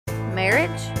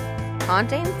marriage,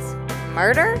 hauntings,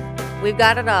 murder. We've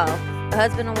got it all. A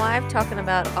husband and wife talking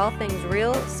about all things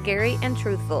real, scary, and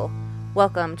truthful.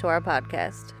 Welcome to our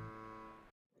podcast.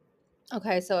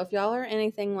 Okay, so if y'all are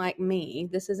anything like me,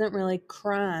 this isn't really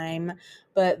crime,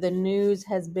 but the news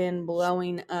has been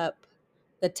blowing up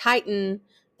the Titan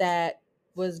that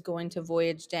was going to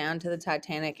voyage down to the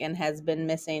Titanic and has been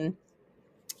missing.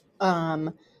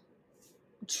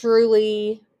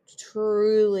 Truly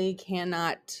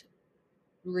cannot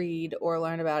read or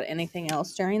learn about anything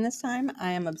else during this time.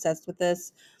 I am obsessed with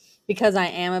this because I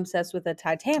am obsessed with the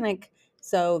Titanic,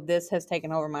 so this has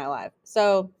taken over my life.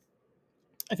 So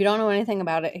if you don't know anything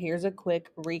about it, here's a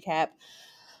quick recap.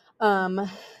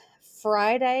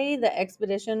 Friday, the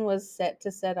expedition was set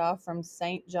to set off from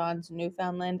St. John's,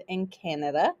 Newfoundland in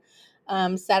Canada.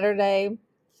 Saturday,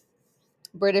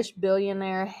 British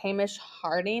billionaire Hamish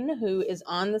Harding, who is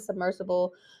on the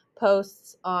submersible,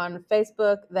 posts on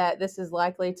Facebook that this is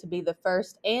likely to be the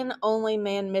first and only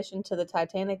manned mission to the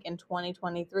Titanic in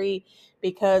 2023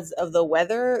 because of the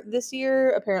weather this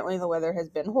year. Apparently, the weather has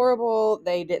been horrible.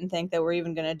 They didn't think they were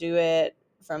even going to do it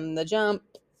from the jump,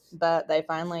 but they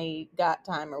finally got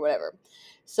time or whatever.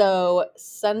 So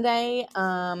Sunday,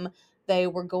 they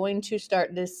were going to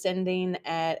start descending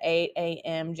at 8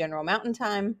 a.m. General Mountain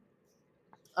Time.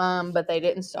 But they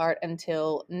didn't start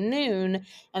until noon,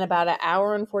 and about an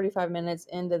hour and 45 minutes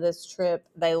into this trip,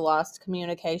 they lost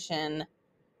communication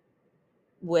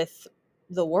with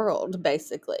the world,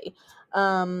 basically.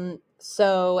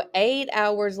 So 8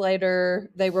 hours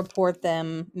later, they report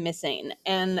them missing.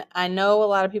 And I know a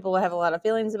lot of people have a lot of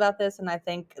feelings about this, and I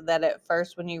think that at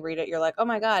first when you read it, you're like, oh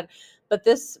my God, but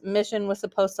this mission was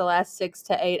supposed to last 6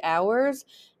 to 8 hours,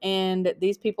 and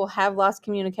these people have lost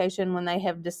communication when they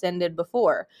have descended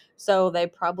before. So they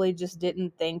probably just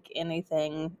didn't think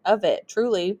anything of it,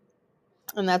 truly.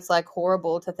 And that's like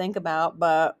horrible to think about,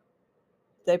 but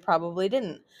they probably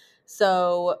didn't.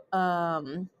 So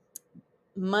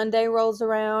Monday rolls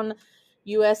around.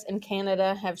 U.S. and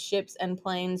Canada have ships and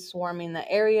planes swarming the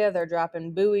area. They're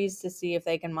dropping buoys to see if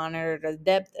they can monitor the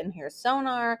depth and hear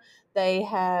sonar. They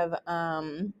have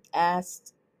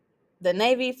asked the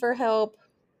Navy for help.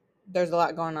 There's a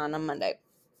lot going on Monday.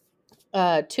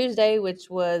 Tuesday, which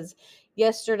was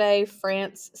yesterday,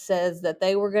 France says that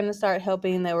they were going to start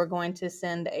helping. They were going to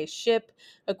send a ship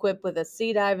equipped with a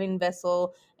sea diving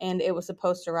vessel, and it was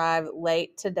supposed to arrive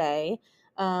late today.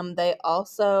 They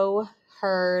also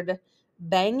heard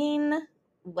banging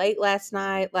late last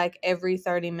night, like every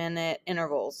 30-minute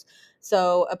intervals.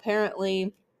 So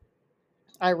apparently,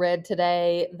 I read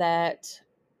today that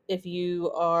if you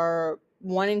are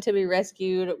wanting to be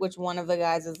rescued, which one of the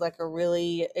guys is like a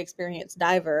really experienced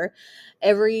diver,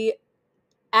 every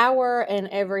hour and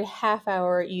every half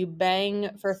hour you bang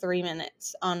for 3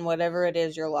 minutes on whatever it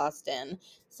is you're lost in.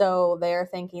 So they're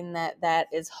thinking that that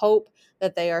is hope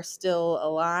that they are still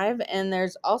alive, and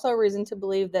there's also reason to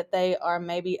believe that they are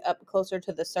maybe up closer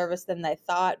to the surface than they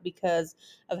thought because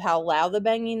of how loud the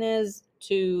banging is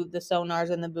to the sonars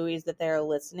and the buoys that they are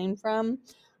listening from.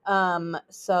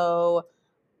 So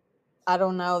I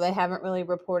don't know, they haven't really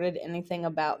reported anything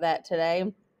about that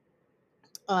today,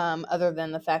 other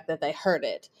than the fact that they heard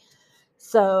it.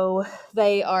 So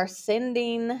they are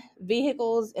sending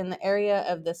vehicles in the area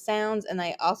of the sounds, and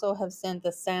they also have sent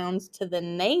the sounds to the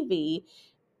Navy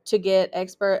to get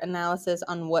expert analysis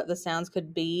on what the sounds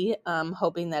could be,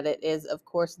 hoping that it is, of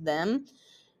course, them.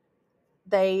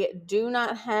 They do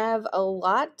not have a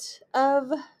lot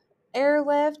of air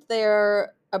left.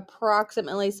 They're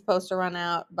approximately supposed to run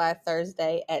out by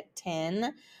Thursday at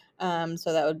 10.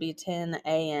 So that would be 10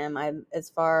 a.m.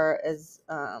 As far as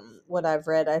what I've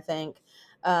read, I think.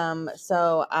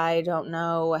 So I don't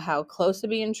know how close to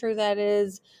being true that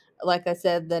is. Like I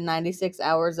said, the 96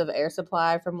 hours of air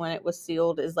supply from when it was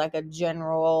sealed is like a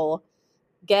general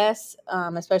guess,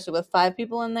 especially with 5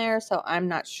 people in there. So I'm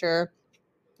not sure.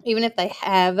 Even if they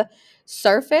have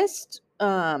surfaced,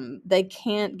 they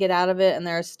can't get out of it, and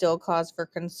there is still cause for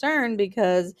concern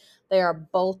because they are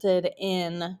bolted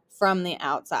in from the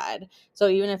outside. So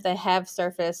even if they have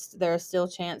surfaced, there is still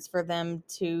chance for them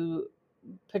to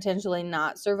potentially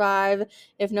not survive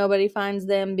if nobody finds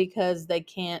them because they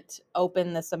can't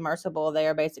open the submersible. They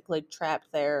are basically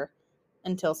trapped there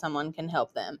until someone can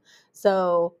help them.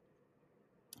 So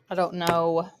I don't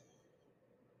know.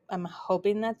 I'm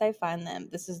hoping that they find them.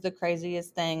 This is the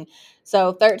craziest thing.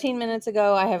 So 13 minutes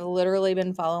ago, I have literally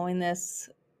been following this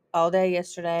all day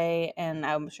yesterday, and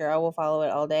I'm sure I will follow it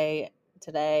all day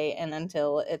today and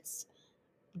until it's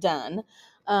done.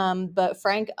 But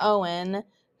Frank Owen,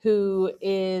 who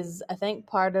is, I think,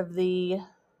 part of the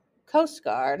Coast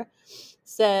Guard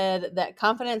said that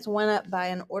confidence went up by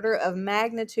an order of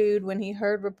magnitude when he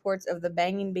heard reports of the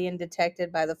banging being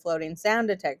detected by the floating sound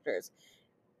detectors.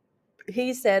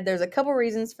 He said there's a couple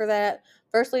reasons for that.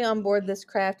 Firstly, on board this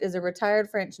craft is a retired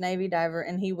French Navy diver,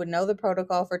 and he would know the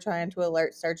protocol for trying to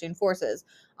alert searching forces.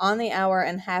 On the hour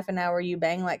and half an hour, you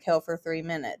bang like hell for 3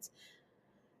 minutes.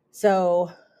 So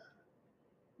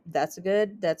that's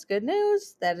good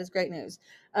news. That is great news.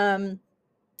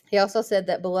 He also said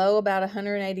that below about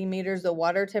 180 meters, the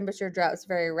water temperature drops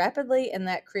very rapidly, and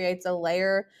that creates a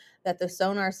layer that the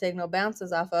sonar signal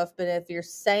bounces off of. But if you're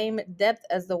same depth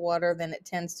as the water, then it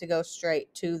tends to go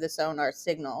straight to the sonar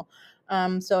signal.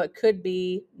 So it could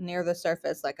be near the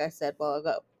surface, like I said a while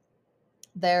ago.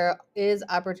 There is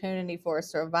opportunity for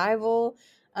survival.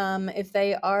 If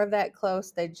they are that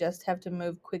close, they just have to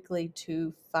move quickly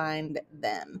to find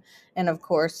them. And of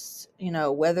course,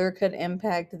 weather could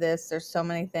impact this. There's so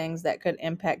many things that could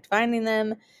impact finding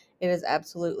them. It is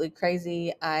absolutely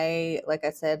crazy. Like I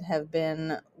said, have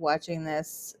been watching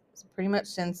this pretty much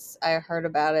since I heard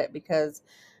about it because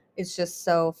it's just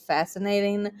so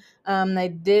fascinating. They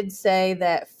did say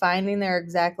that finding their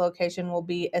exact location will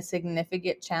be a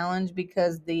significant challenge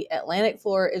because the Atlantic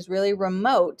floor is really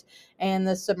remote and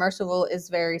the submersible is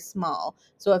very small.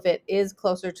 So if it is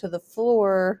closer to the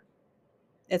floor,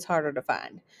 it's harder to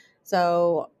find.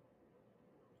 So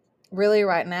really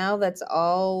right now, that's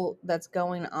all that's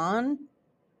going on.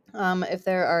 If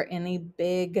there are any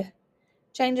big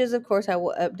changes, of course I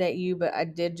will update you, but I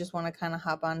did just want to kind of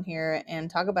hop on here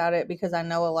and talk about it because I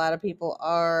know a lot of people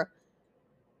are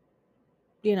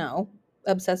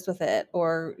obsessed with it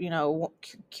or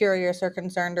curious or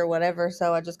concerned or whatever.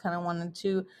 So I just kind of wanted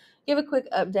to give a quick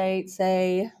update,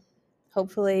 say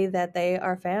hopefully that they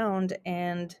are found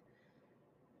and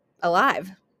alive.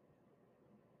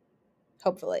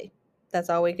 Hopefully. That's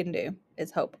all we can do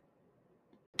is hope.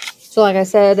 So like I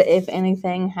said, if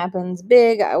anything happens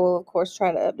big, I will of course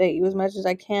try to update you as much as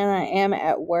I can. I am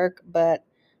at work, but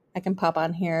I can pop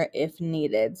on here if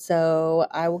needed. So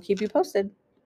I will keep you posted.